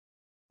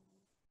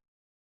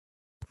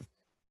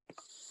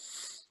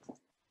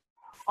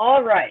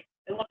All right.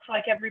 It looks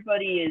like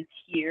everybody is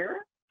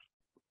here.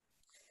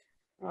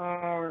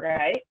 All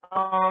right.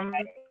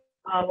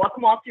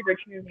 Welcome all to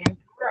Richmond Museum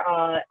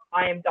Tour.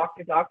 I am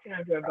Dr. Dockter, and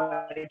I'm joined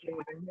by Jim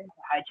with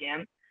Hi,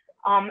 Jim.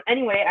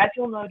 Anyway, as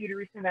you'll know, due to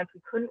recent events,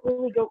 we couldn't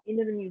really go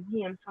into the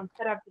museum, so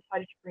instead I've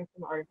decided to bring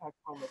some artifacts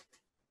home with me.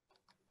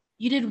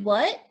 You did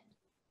what?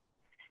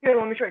 Here,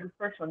 let me show you the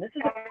first one. This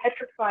is a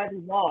petrified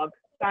log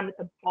found at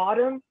the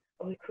bottom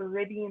of the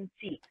Caribbean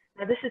Sea.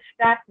 Now, this is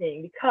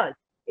fascinating because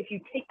if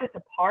you take this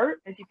apart,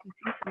 as you can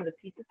see some of the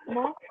pieces come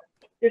off,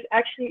 there's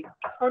actually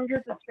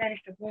hundreds of Spanish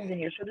doubloons in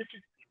here. So this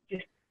is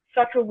just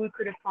such a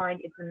lucrative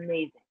find. It's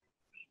amazing.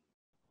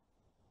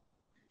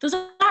 Those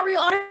are not real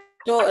artifacts.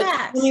 So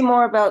tell me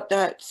more about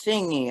that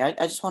thingy. I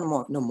just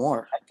want to know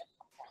more.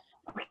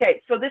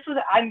 Okay, so this was,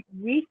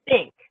 we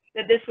think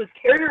that this was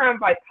carried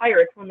around by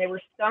pirates when they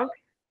were sunk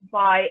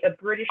by a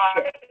British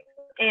ship.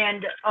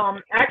 And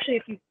actually,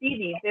 if you see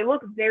these, they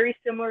look very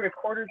similar to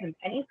quarters and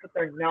pennies, but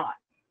they're not.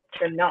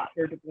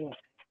 They're doubloons.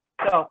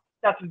 So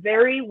that's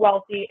very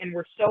wealthy, and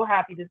we're so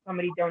happy that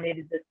somebody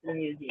donated this to the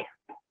museum.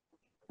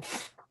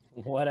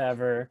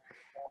 Whatever.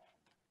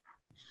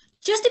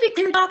 Just to be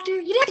clear, Doctor,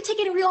 you didn't have to take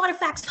any real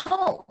artifacts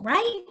home,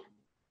 right?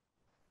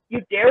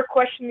 You dare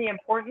question the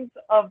importance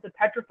of the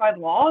petrified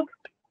log?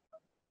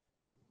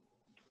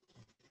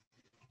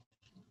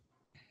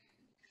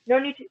 No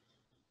need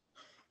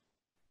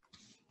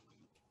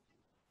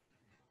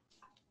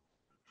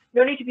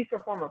to be so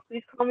formal.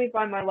 Please call me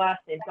by my last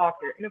name,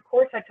 Doctor. And of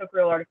course I took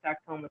real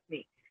artifacts home with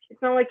me.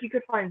 It's not like you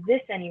could find this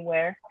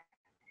anywhere.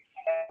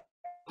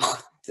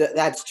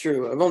 That's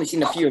true. I've only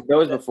seen a few of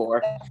those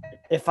before.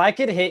 If I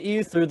could hit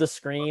you through the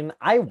screen,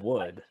 I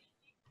would.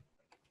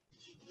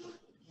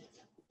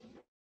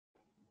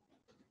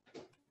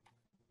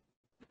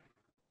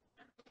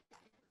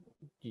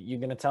 You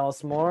gonna tell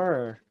us more?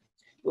 Or?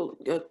 Well,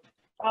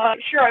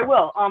 sure, I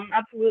will.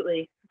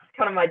 Absolutely. It's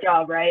kind of my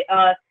job, right?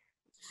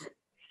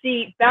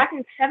 See, back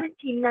in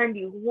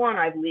 1791,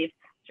 I believe,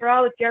 Sir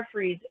Alec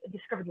Jeffreys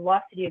discovered the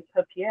lost city of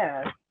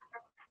Poitiers.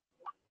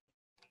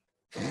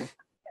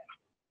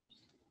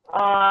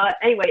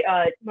 Anyway,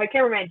 my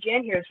cameraman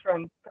Jan here is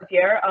from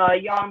Poitiers.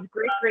 Jan's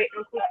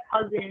great-great-uncle's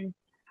cousin's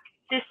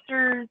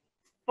sister's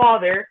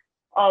father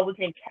was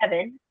named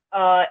Kevin,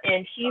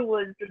 and he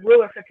was the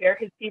ruler of Poitiers.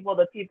 His people,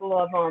 the people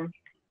of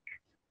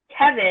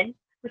Kevin,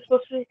 were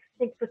supposed to be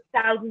extinct for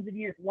thousands of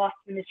years, lost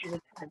in the mystery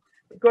of time.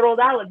 Good old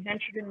Alex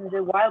ventured into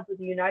the wilds of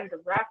the United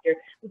Raptor,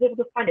 was able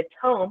to find a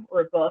tome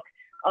or a book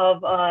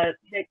of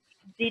that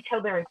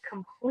detailed their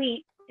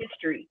complete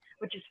history,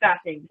 which is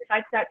fascinating.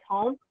 Besides that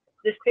tome,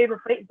 this paper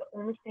plate is the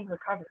only thing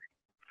recovered.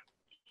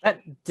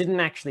 That didn't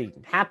actually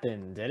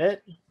happen, did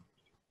it?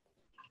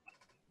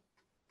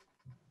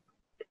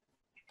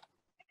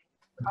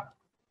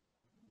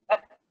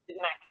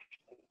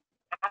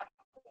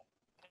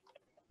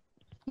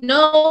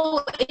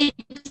 No, it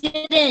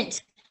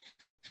didn't.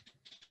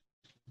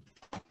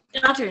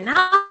 Doctor,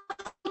 now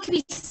you can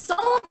be so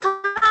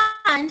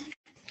kind.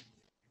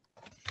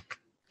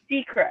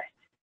 Seacrest,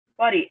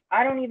 buddy,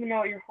 I don't even know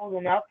what you're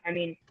holding up. I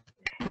mean,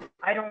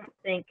 I don't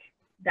think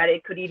that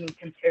it could even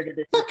compare to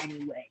this in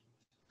any way.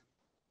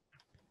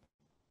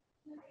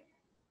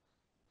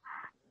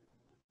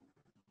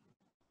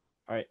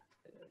 All right.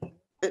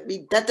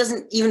 That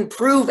doesn't even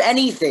prove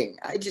anything.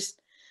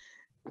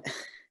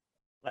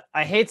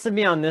 I hate to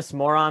be on this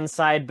moron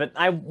side, but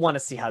I want to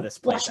see how this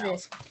plays out.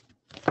 This.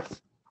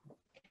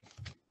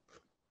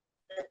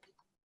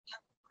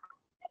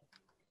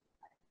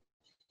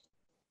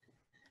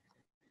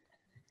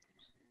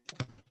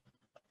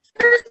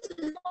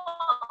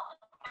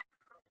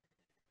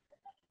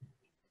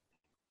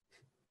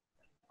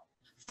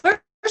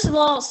 First of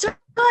all, Sir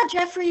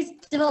Jeffreys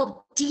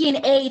developed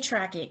DNA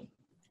tracking.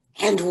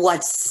 And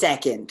what's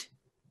second?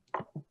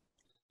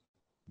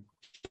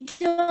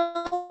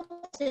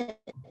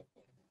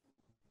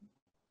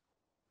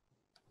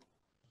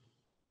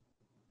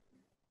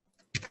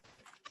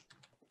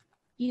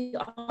 You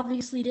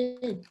obviously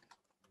did.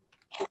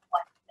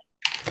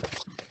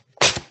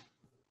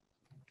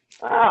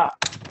 Ah.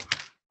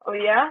 Oh,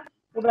 yeah?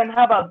 Well, then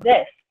how about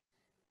this?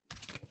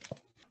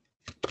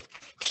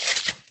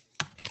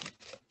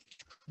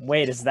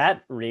 Wait, is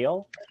that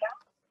real?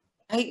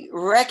 I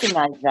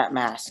recognize that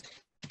mask.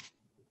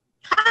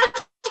 How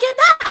did you get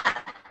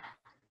that?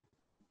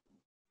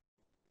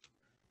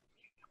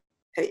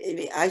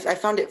 I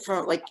found it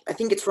from, I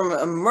think it's from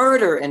a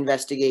murder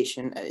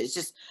investigation. It's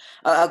just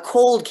a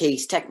cold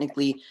case,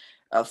 technically.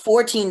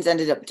 4 teens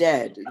ended up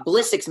dead.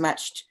 Ballistics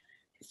matched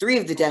 3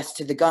 of the deaths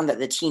to the gun that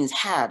the teens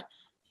had.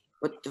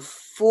 But the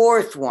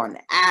 4th one,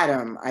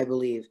 Adam, I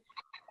believe,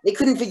 they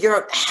couldn't figure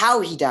out how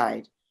he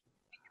died.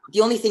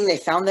 The only thing they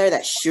found there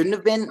that shouldn't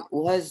have been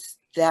was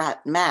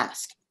that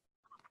mask.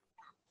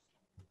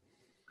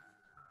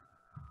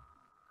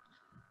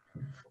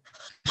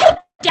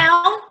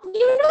 Down.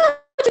 You know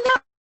what to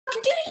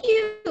do to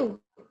you.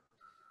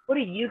 What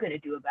are you going to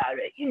do about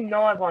it? You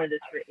know I wanted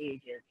this for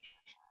ages.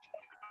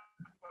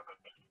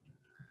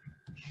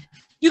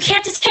 You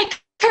can't just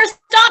take cursed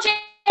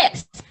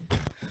objects.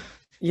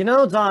 You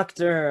know,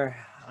 Doctor,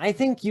 I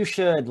think you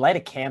should light a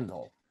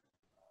candle.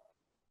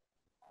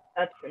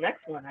 That's an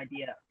excellent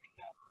idea.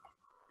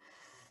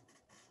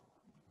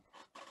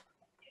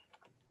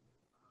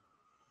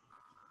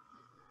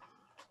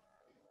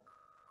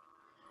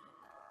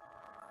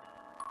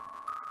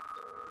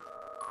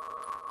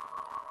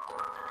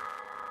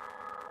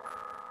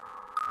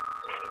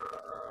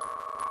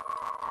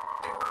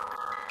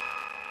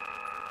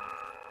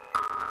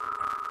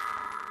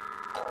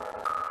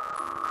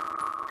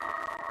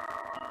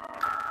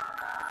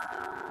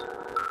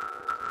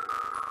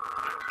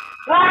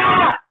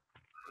 Ah!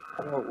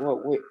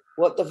 Whoa, wait,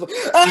 what the fuck?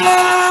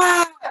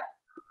 Ah!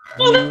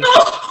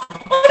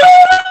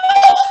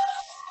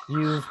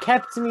 You've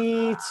kept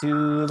me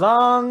too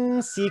long,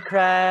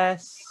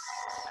 Seacrest.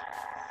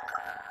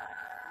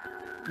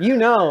 You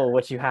know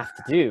what you have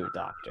to do,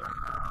 Doctor.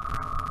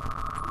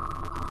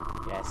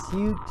 Yes,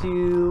 you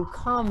do.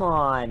 Come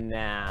on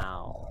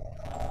now.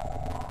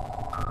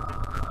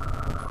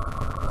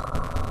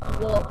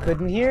 Whoa.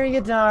 Couldn't hear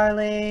you,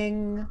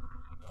 darling.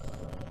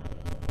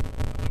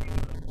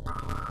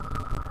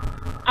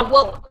 I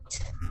won't.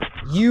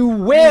 You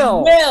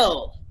will.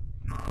 Will!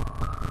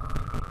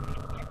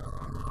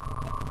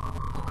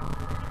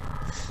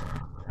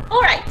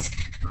 All right.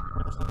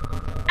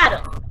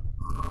 Adam.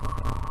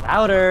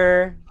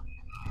 Louder.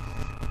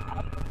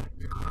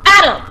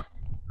 Adam.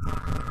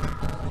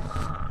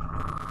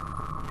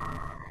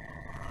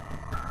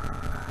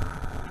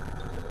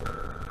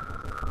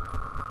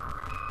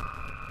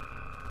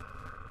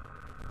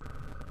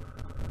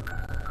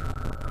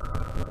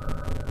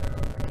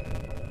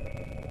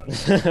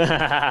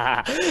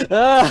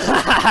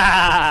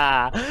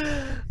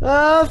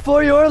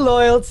 For your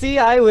loyalty,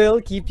 I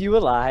will keep you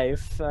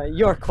alive.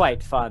 You're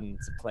quite fun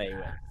to play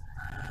with.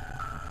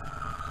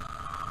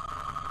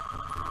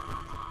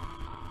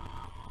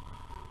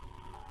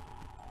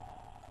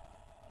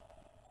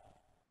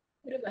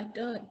 What have I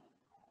done?